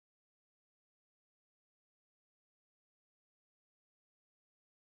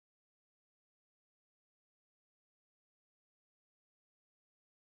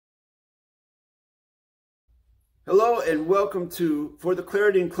Hello and welcome to For the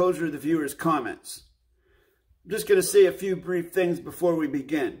Clarity and Closure of the Viewer's Comments. I'm just going to say a few brief things before we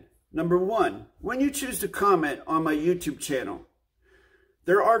begin. Number one, when you choose to comment on my YouTube channel,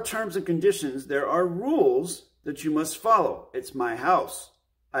 there are terms and conditions, there are rules that you must follow. It's my house.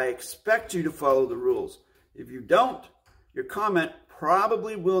 I expect you to follow the rules. If you don't, your comment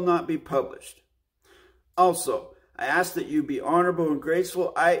probably will not be published. Also, I ask that you be honorable and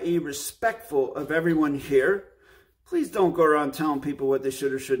graceful, i.e. respectful of everyone here. Please don't go around telling people what they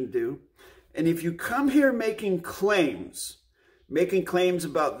should or shouldn't do. And if you come here making claims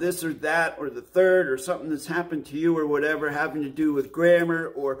about this or that or the third or something that's happened to you or whatever having to do with grammar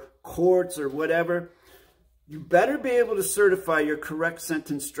or courts or whatever, you better be able to certify your correct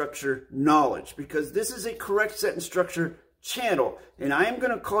sentence structure knowledge, because this is a correct sentence structure channel and I am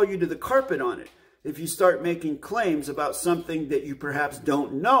going to call you to the carpet on it if you start making claims about something that you perhaps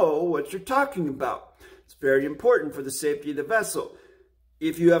don't know what you're talking about. It's very important for the safety of the vessel.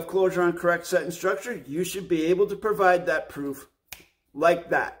 If you have closure on correct sentence structure, you should be able to provide that proof like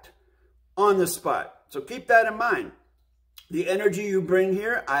that, on the spot. So keep that in mind. The energy you bring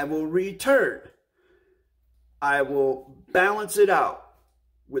here, I will return. I will balance it out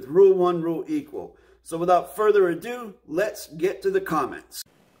with Rule 1, Rule Equal. So without further ado, let's get to the comments.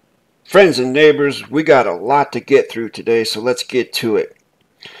 Friends and neighbors, we got a lot to get through today, so let's get to it.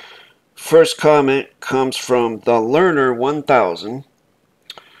 First comment comes from the Learner 1000,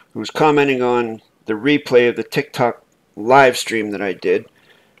 who's commenting on the replay of the TikTok live stream that I did.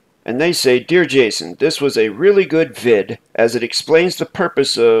 And they say, "Dear Jason, this was a really good vid as it explains the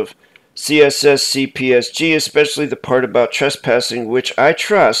purpose of CSS CPSG, especially the part about trespassing, which I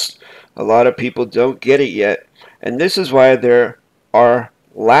trust a lot of people don't get it yet. And this is why there are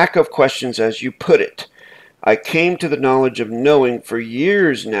lack of questions, as you put it. I came to the knowledge of knowing for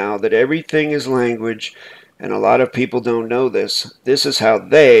years now that everything is language, and a lot of people don't know this. This is how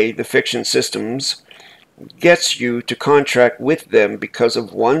they, the fiction systems, gets you to contract with them because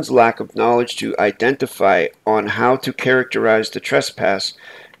of one's lack of knowledge to identify on how to characterize the trespass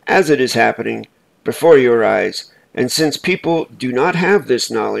as it is happening before your eyes. And since people do not have this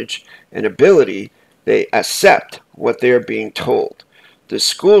knowledge and ability, they accept what they are being told. The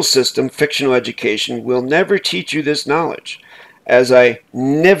school system, fictional education, will never teach you this knowledge. As I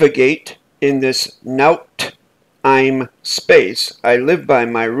navigate in this NEUTRALITY space, I live by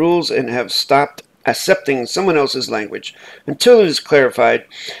my rules and have stopped accepting someone else's language until it is clarified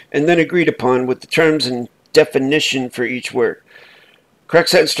and then agreed upon with the terms and definition for each word. Correct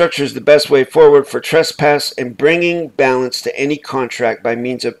sentence structure is the best way forward for trespass and bringing balance to any contract by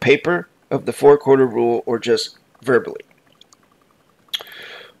means of paper, of the four-quarter rule, or just verbally."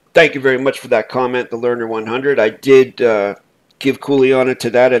 Thank you very much for that comment, the Learner 100. I did give Kuliana to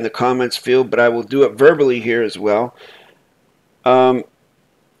that in the comments field, but I will do it verbally here as well.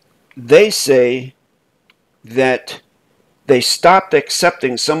 They say that they stopped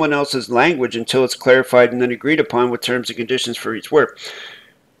accepting someone else's language until it's clarified and then agreed upon with terms and conditions for each word.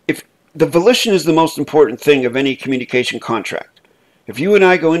 If the volition is the most important thing of any communication contract. If you and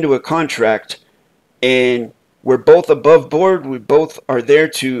I go into a contract and we're both above board, we both are there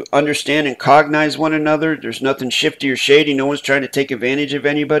to understand and cognize one another, there's nothing shifty or shady, no one's trying to take advantage of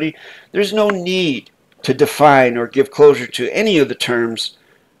anybody, there's no need to define or give closure to any of the terms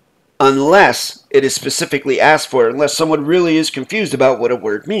unless it is specifically asked for, unless someone really is confused about what a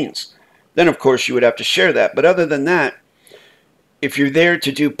word means. Then of course you would have to share that. But other than that, if you're there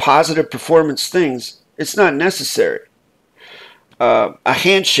to do positive performance things, it's not necessary. A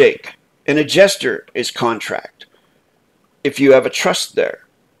handshake and a gesture is contract if you have a trust there.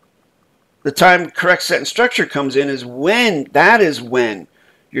 The time correct sentence structure comes in is when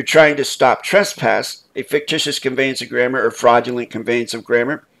you're trying to stop trespass, a fictitious conveyance of grammar or fraudulent conveyance of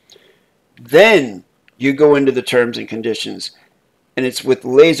grammar. Then you go into the terms and conditions, and it's with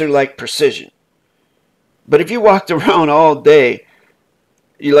laser-like precision. But if you walked around all day,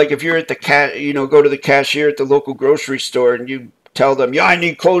 if you're at the go to the cashier at the local grocery store and you tell them, "Yeah, I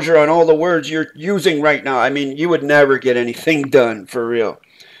need closure on all the words you're using right now," I mean, you would never get anything done for real.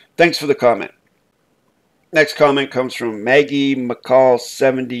 Thanks for the comment. Next comment comes from Maggie McCall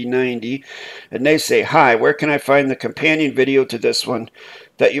 7090, and they say, "Hi, where can I find the companion video to this one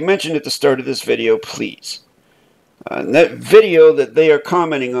that you mentioned at the start of this video, please?" And that video that they are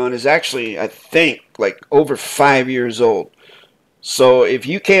commenting on is actually, I think, like over 5 years old. So if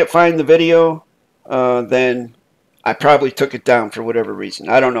you can't find the video, then I probably took it down for whatever reason.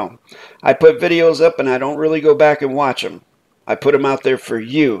 I don't know. I put videos up and I don't really go back and watch them. I put them out there for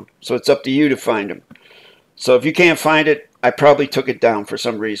you, so it's up to you to find them. So if you can't find it, I probably took it down for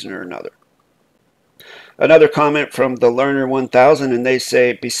some reason or another. Another comment from the Learner 1000, and they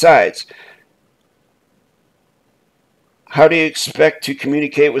say, besides, how do you expect to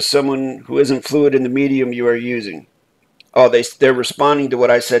communicate with someone who isn't fluent in the medium you are using? Oh, they're responding to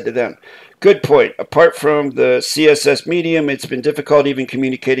what I said to them. Good point. Apart from the CSS medium, it's been difficult even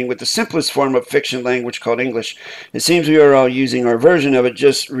communicating with the simplest form of fiction language called English. It seems we are all using our version of it.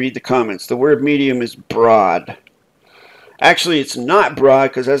 Just read the comments. The word medium is broad. Actually, it's not broad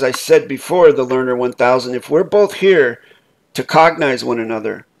because, as I said before, the Learner 1000, if we're both here to cognize one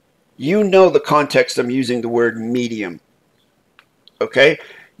another, you know the context I'm using the word medium. Okay?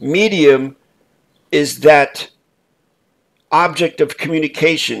 Medium is that object of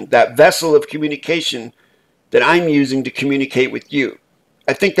communication, that vessel of communication that I'm using to communicate with you.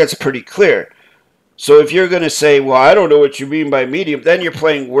 I think that's pretty clear. So if you're going to say, well, I don't know what you mean by medium, then you're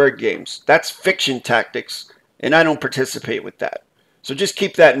playing word games. That's fiction tactics, and I don't participate with that. So just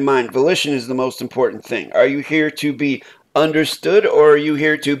keep that in mind. Volition is the most important thing. Are you here to be understood, or are you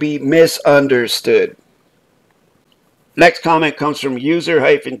here to be misunderstood? Next comment comes from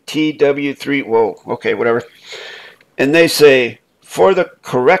user-TW3. Whoa, okay, whatever. And they say, for the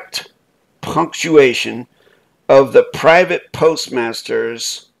correct punctuation of the private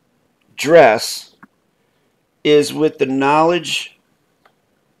postmaster's dress is with the knowledge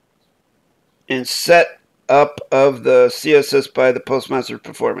and set up of the CSS by the postmaster's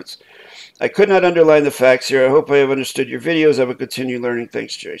performance. I could not underline the facts here. I hope I have understood your videos. I will continue learning.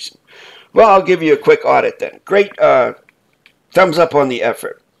 Thanks, Jason. Well, I'll give you a quick audit then. Great thumbs up on the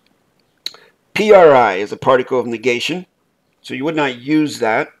effort. PRI is a particle of negation, so you would not use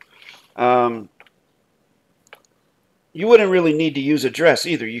that. You wouldn't really need to use address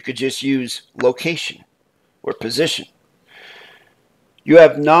either. You could just use location or position. You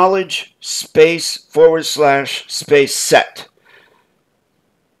have knowledge space / space set.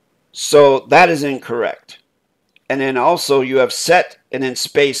 So that is incorrect. And then also you have set and then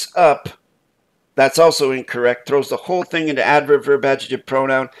space up. That's also incorrect. Throws the whole thing into adverb, verb, adjective,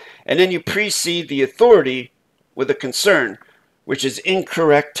 pronoun. And then you precede the authority with a concern, which is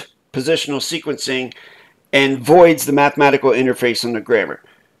incorrect positional sequencing and voids the mathematical interface in the grammar.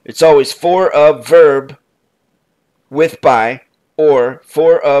 It's always for of verb with by, or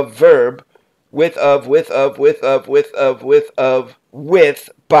for of verb with of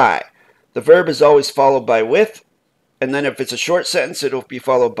by. The verb is always followed by with, and then if it's a short sentence, it'll be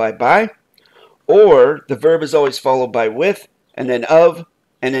followed by. Or the verb is always followed by with, and then of,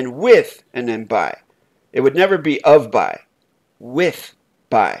 and then with, and then by. It would never be of by, with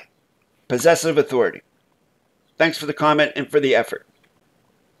by. Possessive authority. Thanks for the comment and for the effort.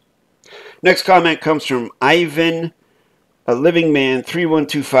 Next comment comes from Ivan, a living man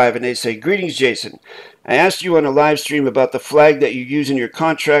 3125, and they say, greetings, Jason. I asked you on a live stream about the flag that you use in your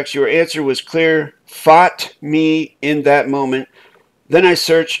contracts. Your answer was clear. Fought me in that moment. Then I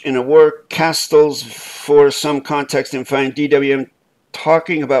search in a War Castles for some context and find DWM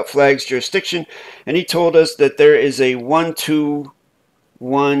talking about flags jurisdiction, and he told us that there is a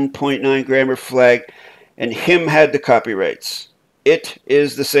 121.9 grammar flag, and him had the copyrights. It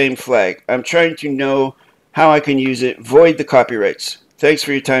is the same flag. I'm trying to know how I can use it. Void the copyrights. Thanks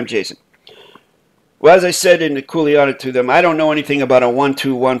for your time, Jason. Well, as I said in the Cooley to them, I don't know anything about a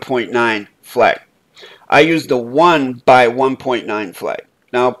 121.9 flag. I use the 1 by 1.9 flag.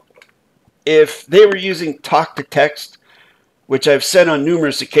 Now, if they were using talk to text, which I've said on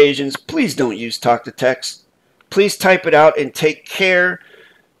numerous occasions, please don't use talk to text. Please type it out and take care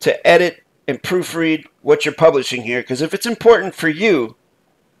to edit and proofread what you're publishing here, because if it's important for you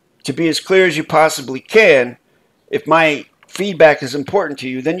to be as clear as you possibly can, if my feedback is important to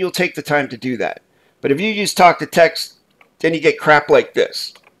you, then you'll take the time to do that. But if you use talk to text, then you get crap like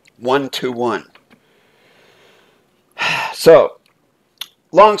this, 1-to-1. So,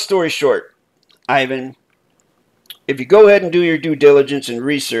 long story short, Ivan, if you go ahead and do your due diligence and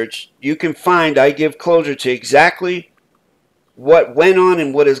research, you can find I give closure to exactly what went on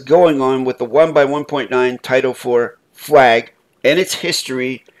and what is going on with the 1 by 1.9 Title IV flag and its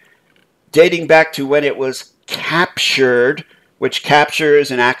history dating back to when it was captured, which capture is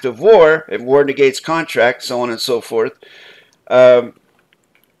an act of war, and war negates contract, so on and so forth. As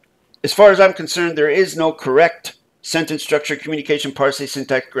far as I'm concerned, there is no correct sentence structure, communication, parse,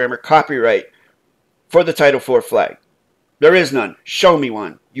 syntax, grammar, copyright for the Title IV flag. There is none. Show me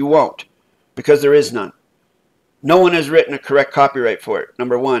one. You won't, because there is none. No one has written a correct copyright for it,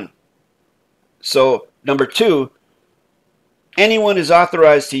 number one. So, number two, anyone is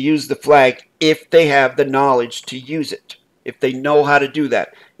authorized to use the flag if they have the knowledge to use it, if they know how to do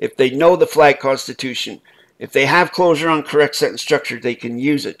that, if they know the flag constitution, if they have closure on correct sentence structure, they can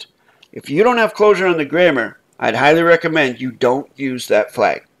use it. If you don't have closure on the grammar, I'd highly recommend you don't use that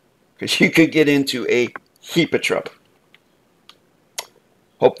flag, because you could get into a heap of trouble.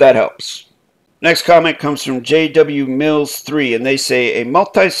 Hope that helps. Next comment comes from J.W. Mills 3, and they say, a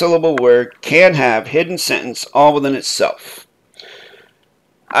multisyllable word can have hidden sentence all within itself.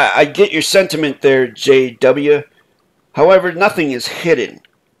 I get your sentiment there, J.W. However, nothing is hidden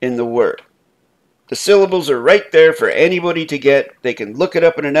in the word. The syllables are right there for anybody to get. They can look it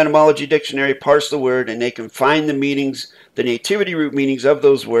up in an etymology dictionary, parse the word, and they can find the meanings, the nativity root meanings of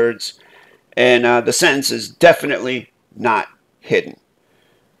those words. And the sentence is definitely not hidden.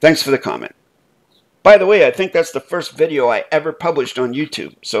 Thanks for the comment. By the way, I think that's the first video I ever published on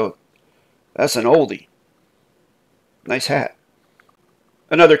YouTube. So that's an oldie. Nice hat.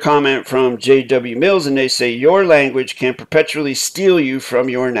 Another comment from J.W. Mills, and they say, your language can perpetually steal you from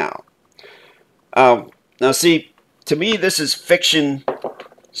your now. Now see, to me this is fiction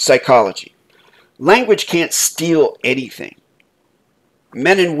psychology. Language can't steal anything.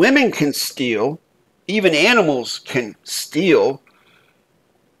 Men and women can steal. Even animals can steal.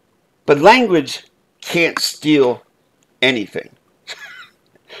 But language can't steal anything.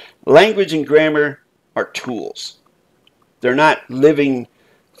 Language and grammar are tools. They're not living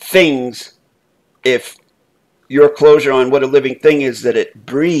things. If your closure on what a living thing is, that it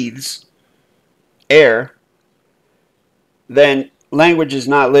breathes air, then language is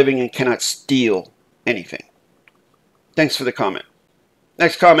not living and cannot steal anything. Thanks for the comment.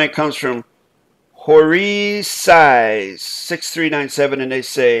 Next comment comes from Hori Size 6397, and they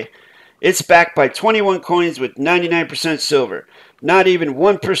say, it's backed by 21 coins with 99% silver, not even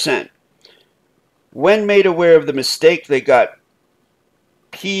 1%. When made aware of the mistake, they got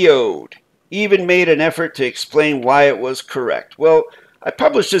PO'd. Even made an effort to explain why it was correct. Well, I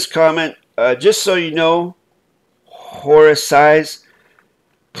published this comment just so you know, Horace Size,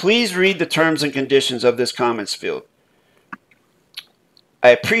 please read the terms and conditions of this comments field. I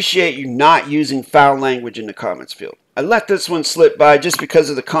appreciate you not using foul language in the comments field. I let this one slip by just because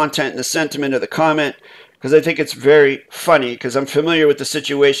of the content and the sentiment of the comment, because I think it's very funny, because I'm familiar with the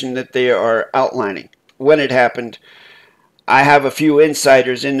situation that they are outlining. When it happened, I have a few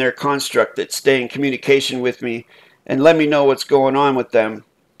insiders in their construct that stay in communication with me and let me know what's going on with them,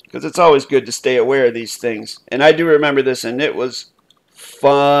 because it's always good to stay aware of these things. And I do remember this, and it was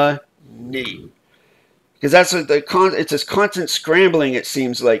funny. Because that's what it's this constant scrambling, it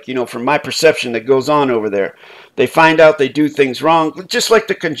seems like, you know, from my perception, that goes on over there. They find out they do things wrong, just like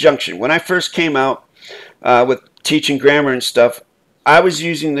the conjunction. When I first came out with teaching grammar and stuff, I was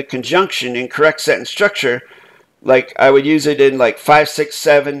using the conjunction in correct sentence structure. Like, I would use it in like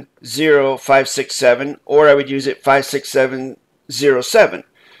 567, 0, 567, or I would use it 567, 0, 7.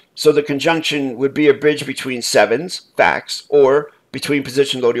 So the conjunction would be a bridge between sevens, facts, or between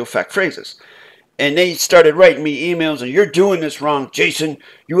position loadal fact phrases. And they started writing me emails, and you're doing this wrong, Jason.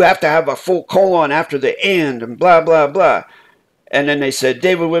 You have to have a full colon after the and blah, blah, blah. And then they said,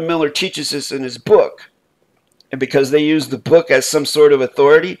 David-WYNN Miller teaches this in his book. And because they used the book as some sort of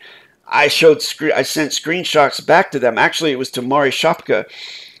authority, I sent screenshots back to them. Actually, it was to Mari Shopka,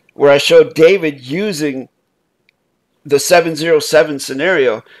 where I showed David using the 707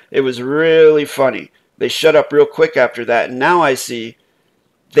 scenario. It was really funny. They shut up real quick after that. And now I see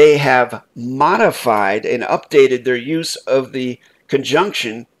they have modified and updated their use of the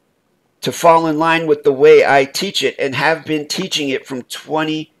conjunction to fall in line with the way I teach it, and have been teaching it from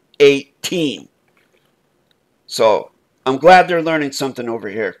 2018. So I'm glad they're learning something over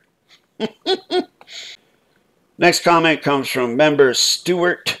here. Next comment comes from member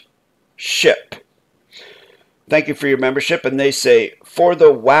Stuart Ship. Thank you for your membership. And they say, for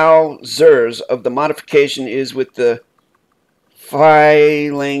the wowzers of the modification is with the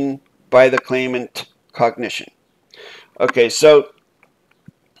filing by the claimant cognition. Okay, so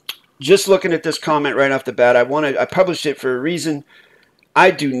just looking at this comment right off the bat, I published it for a reason.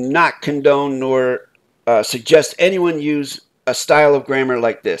 I do not condone nor suggest anyone use a style of grammar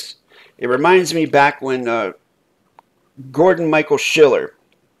like this. It reminds me back when Gordon Michael Schiller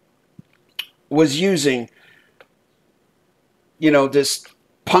was using, you know, this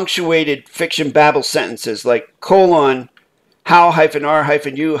punctuated fiction babble sentences like colon, how hyphen r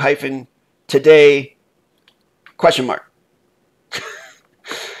hyphen u hyphen today question mark.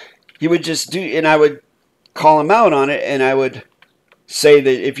 He would just do, and I would call him out on it, and I would say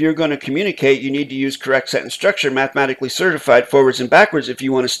that if you're going to communicate, you need to use correct sentence structure, mathematically certified forwards and backwards, if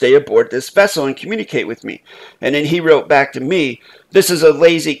you want to stay aboard this vessel and communicate with me. And then he wrote back to me, this is a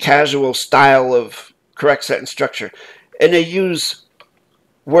lazy, casual style of correct sentence structure. And they use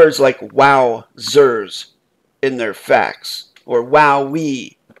words like wowzers in their facts, or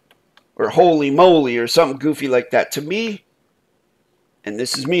wowee. or holy moly or something goofy like that. To me, and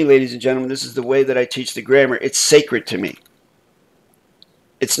this is me, ladies and gentlemen, this is the way that I teach the grammar. It's sacred to me.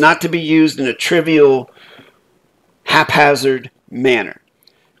 It's not to be used in a trivial, haphazard manner.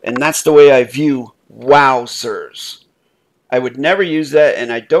 And that's the way I view wowzers. I would never use that,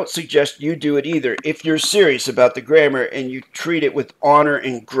 and I don't suggest you do it either if you're serious about the grammar and you treat it with honor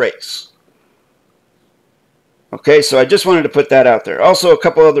and grace. Okay, so I just wanted to put that out there. Also, a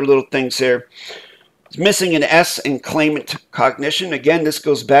couple other little things here. It's missing an S in claimant cognition. Again, this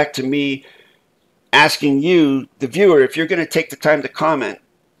goes back to me asking you, the viewer, if you're going to take the time to comment,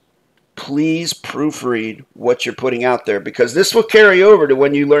 please proofread what you're putting out there, because this will carry over to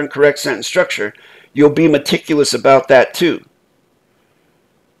when you learn correct sentence structure. You'll be meticulous about that too.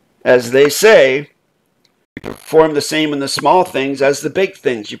 As they say, you perform the same in the small things as the big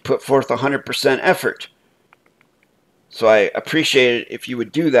things. You put forth 100% effort. So I appreciate it if you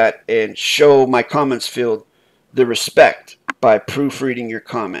would do that and show my comments field the respect by proofreading your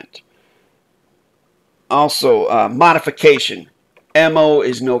comment. Also, modification. MO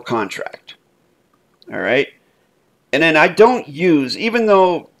is no contract. All right? And then I don't use, even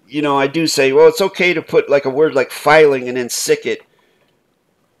though, you know, I do say, well, it's okay to put like a word like filing and then sick it.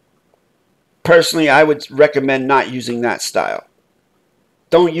 Personally, I would recommend not using that style.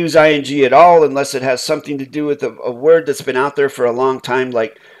 Don't use ing at all unless it has something to do with a word that's been out there for a long time,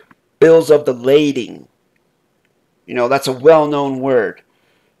 like bills of the lading. You know, that's a well-known word.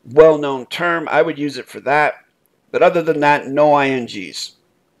 Well-known term. I would use it for that. But other than that, no INGs.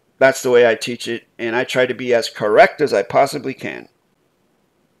 That's the way I teach it, and I try to be as correct as I possibly can.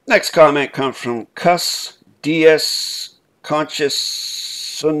 Next comment comes from Cuss DS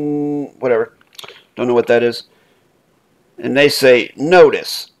Conscious, whatever. Don't know what that is. And they say,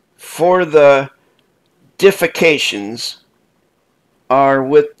 notice, for the defecations are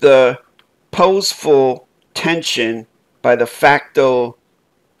with the poseful tension by the facto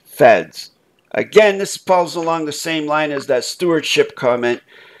feds. Again, this falls along the same line as that stewardship comment.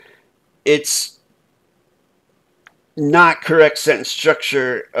 It's not correct sentence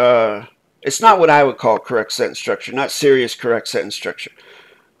structure. It's not what I would call correct sentence structure, not serious correct sentence structure.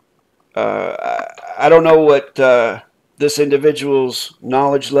 I don't know what this individual's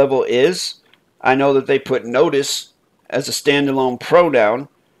knowledge level is. I know that they put notice as a standalone pronoun,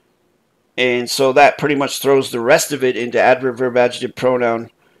 and so that pretty much throws the rest of it into adverb, verb, adjective,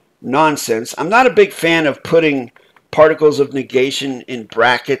 pronoun nonsense. I'm not a big fan of putting particles of negation in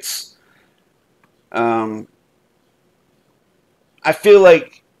brackets. I feel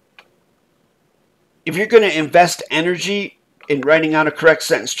like if you're going to invest energy in writing out a correct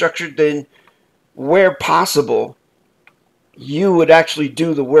sentence structure, then where possible, you would actually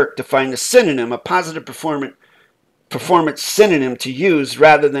do the work to find a synonym, a positive performance synonym to use,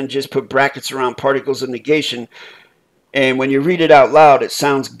 rather than just put brackets around particles of negation. And when you read it out loud, it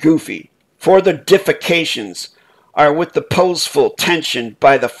sounds goofy. For the defecations are with the poseful tension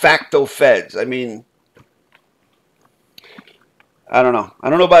by the facto feds. I mean, I don't know. I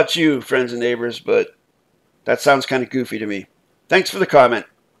don't know about you, friends and neighbors, but that sounds kind of goofy to me. Thanks for the comment.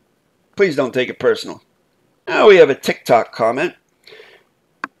 Please don't take it personal. Now we have a TikTok comment.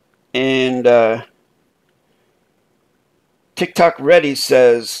 And TikTok Ready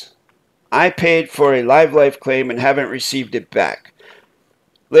says, I paid for a live life claim and haven't received it back.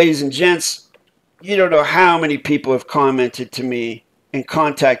 Ladies and gents, you don't know how many people have commented to me and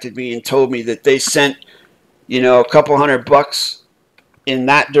contacted me and told me that they sent, you know, a couple $100 in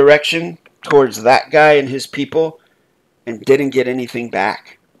that direction towards that guy and his people and didn't get anything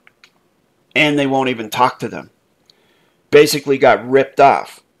back. And they won't even talk to them. Basically got ripped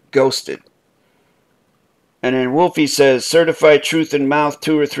off, ghosted. And then Wolfie says, certified truth in mouth,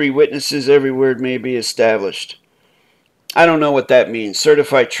 2 or 3 witnesses, every word may be established. I don't know what that means,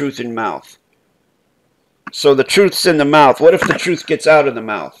 certified truth in mouth. So the truth's in the mouth. What if the truth gets out of the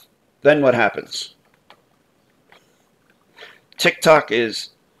mouth? Then what happens? TikTok is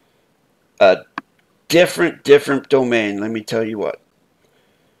a different domain, let me tell you what.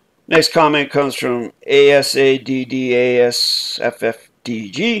 Next comment comes from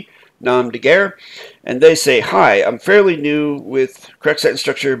ASADDASFFDG, Nam Daguerre, and they say, hi, I'm fairly new with correct sentence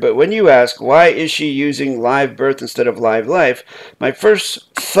structure, but when you ask, why is she using live birth instead of live life, my first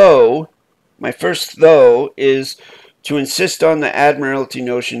though is to insist on the admiralty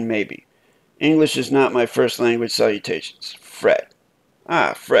notion maybe. English is not my first language. Salutations. Fred.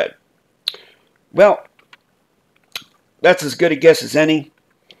 Ah, Fred. Well, that's as good a guess as any.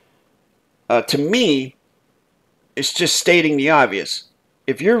 To me, it's just stating the obvious.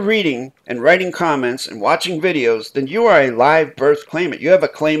 if you're reading and writing comments and watching videos, then you are a live birth claimant. You have a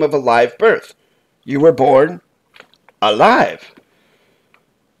claim of a live birth. You were born alive.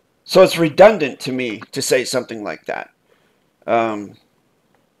 So it's redundant to me to say something like that. I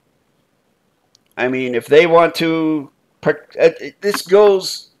mean, if they want to, this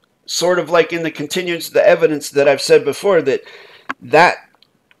goes sort of like in the continuance of the evidence that I've said before, that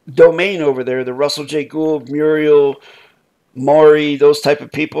domain over there, the Russell J. Gould, Muriel, Maury, those type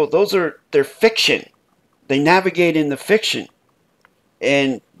of people, they're fiction. They navigate in the fiction.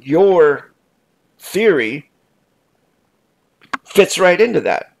 And your theory fits right into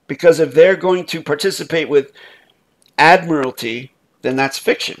that. Because if they're going to participate with admiralty, then that's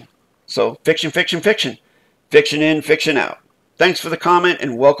fiction. So fiction, fiction, fiction. Fiction in, fiction out. Thanks for the comment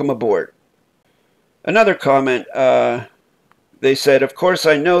and welcome aboard. Another comment, they said, of course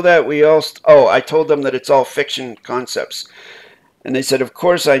I know that we all... I told them that it's all fiction concepts. And they said, of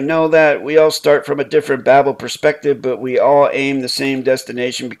course I know that we all start from a different Babel perspective, but we all aim the same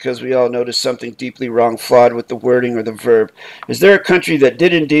destination because we all notice something deeply wrong, flawed with the wording or the verb. Is there a country that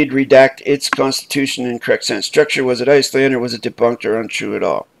did indeed redact its constitution in correct sentence structure? Was it Iceland, or was it debunked or untrue at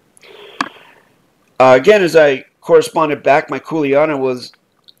all? Again, as I corresponded back, my Kuleana was,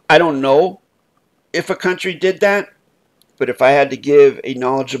 I don't know if a country did that, but if I had to give a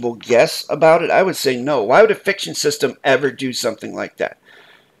knowledgeable guess about it, I would say no. Why would a fiction system ever do something like that?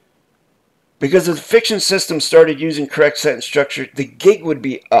 Because if the fiction system started using correct sentence structure, the gig would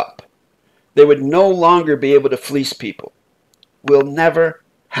be up. They would no longer be able to fleece people. Will never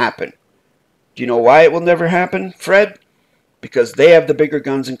happen. Do you know why it will never happen, Fred? Because they have the bigger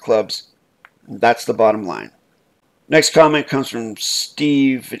guns and clubs. And that's the bottom line. Next comment comes from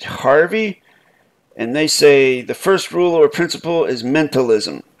Steve Harvey. And they say, the first rule or principle is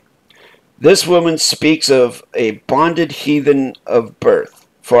mentalism. This woman speaks of a bonded heathen of birth.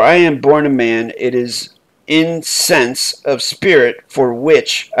 For I am born a man, it is in sense of spirit for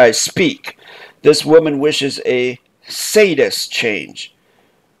which I speak. This woman wishes a status change.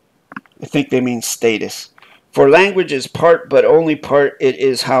 I think they mean status. For language is part, but only part. It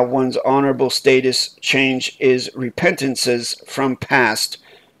is how one's honorable status change is repentances from past,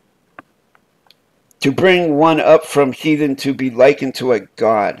 to bring one up from heathen to be likened to a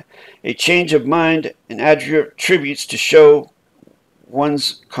god. A change of mind and attributes to show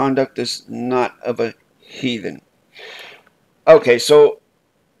one's conduct is not of a heathen. Okay, so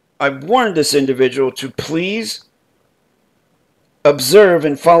I warned this individual to please observe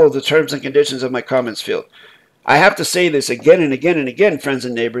and follow the terms and conditions of my comments field. I have to say this again and again and again, friends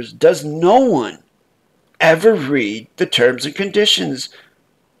and neighbors. Does no one ever read the terms and conditions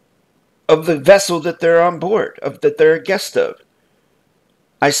of the vessel that they're on board, that they're a guest of?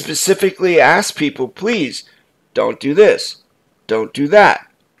 I specifically ask people, please, don't do this, don't do that,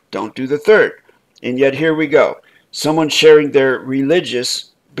 don't do the third. And yet here we go. Someone sharing their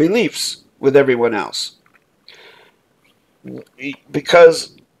religious beliefs with everyone else.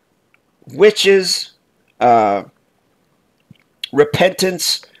 Because witches,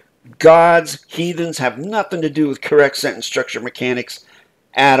 repentance, gods, heathens have nothing to do with correct sentence structure mechanics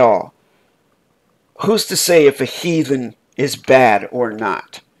at all. Who's to say if a heathen is bad or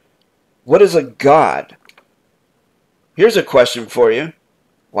not? What is a god? Here's a question for you.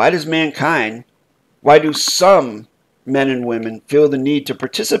 Why do some men and women feel the need to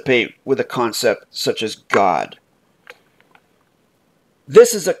participate with a concept such as God?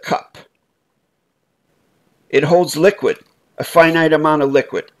 This is a cup. It holds liquid, a finite amount of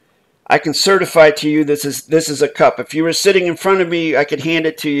liquid. I can certify to you this is a cup. If you were sitting in front of me, I could hand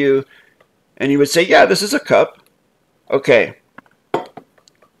it to you, and you would say, yeah, this is a cup. Okay.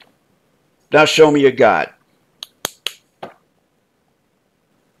 Now show me your God.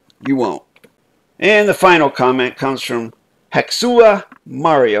 You won't. And the final comment comes from Hexua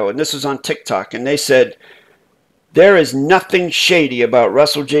Mario, and this was on TikTok, and they said, there is nothing shady about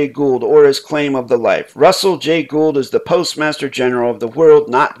Russell J. Gould or his claim of the life. Russell J. Gould is the Postmaster General of the world,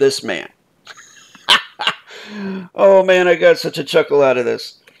 not this man. Oh man, I got such a chuckle out of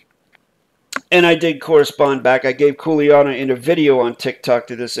this. And I did correspond back. I gave Kuleana in a video on TikTok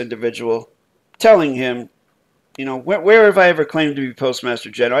to this individual, telling him, you know, where have I ever claimed to be Postmaster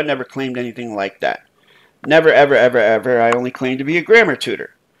General? I never claimed anything like that. Never, ever, ever, ever. I only claimed to be a grammar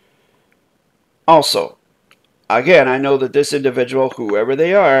tutor. Also, again, I know that this individual, whoever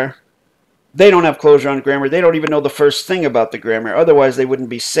they are, they don't have closure on grammar. They don't even know the first thing about the grammar. Otherwise, they wouldn't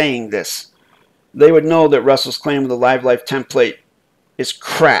be saying this. They would know that Russell's claim of the live life template is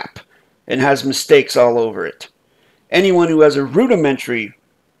crap and has mistakes all over it. Anyone who has a rudimentary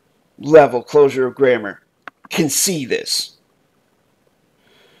level closure of grammar can see this.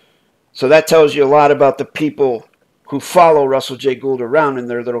 So that tells you a lot about the people who follow Russell J. Gould around in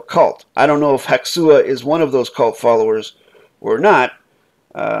their little cult. I don't know if Hexua is one of those cult followers or not,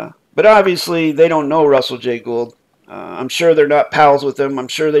 but obviously they don't know Russell J. Gould. I'm sure they're not pals with him. I'm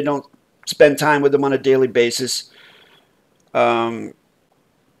sure they don't spend time with him on a daily basis.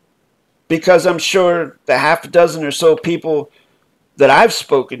 Because I'm sure the half a dozen or so people that I've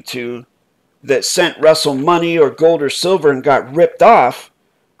spoken to that sent Russell money or gold or silver and got ripped off,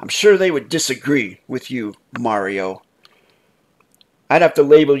 I'm sure they would disagree with you, Mario. I'd have to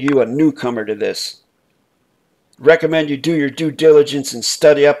label you a newcomer to this. Recommend you do your due diligence and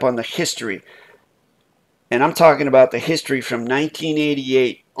study up on the history. And I'm talking about the history from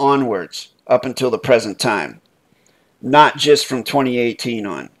 1988 onwards up until the present time. Not just from 2018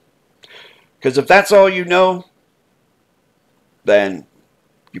 on. Because if that's all you know, then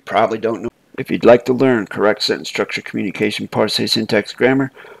you probably don't know. If you'd like to learn correct sentence structure, communication, parse, syntax,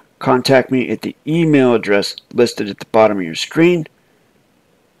 grammar, contact me at the email address listed at the bottom of your screen.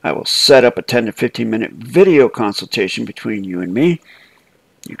 I will set up a 10 to 15 minute video consultation between you and me.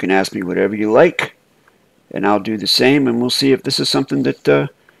 You can ask me whatever you like, and I'll do the same, and we'll see if this is something that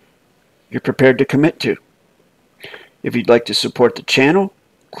you're prepared to commit to. If you'd like to support the channel,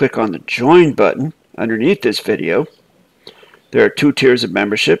 click on the Join button underneath this video. There are 2 tiers of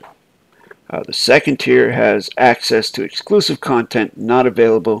membership. The second tier has access to exclusive content not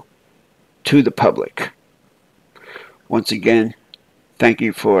available to the public. Once again, thank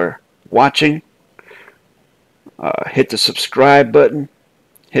you for watching. Hit the subscribe button,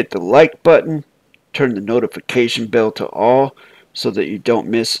 hit the like button, turn the notification bell to all so that you don't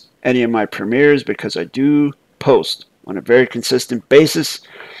miss any of my premieres, because I do post on a very consistent basis.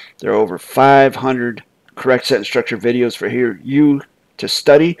 There are over 500 correct sentence structure videos for you to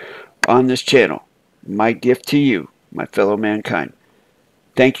study on this channel. My gift to you, my fellow mankind.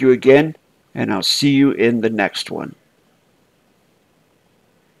 Thank you again, and I'll see you in the next one.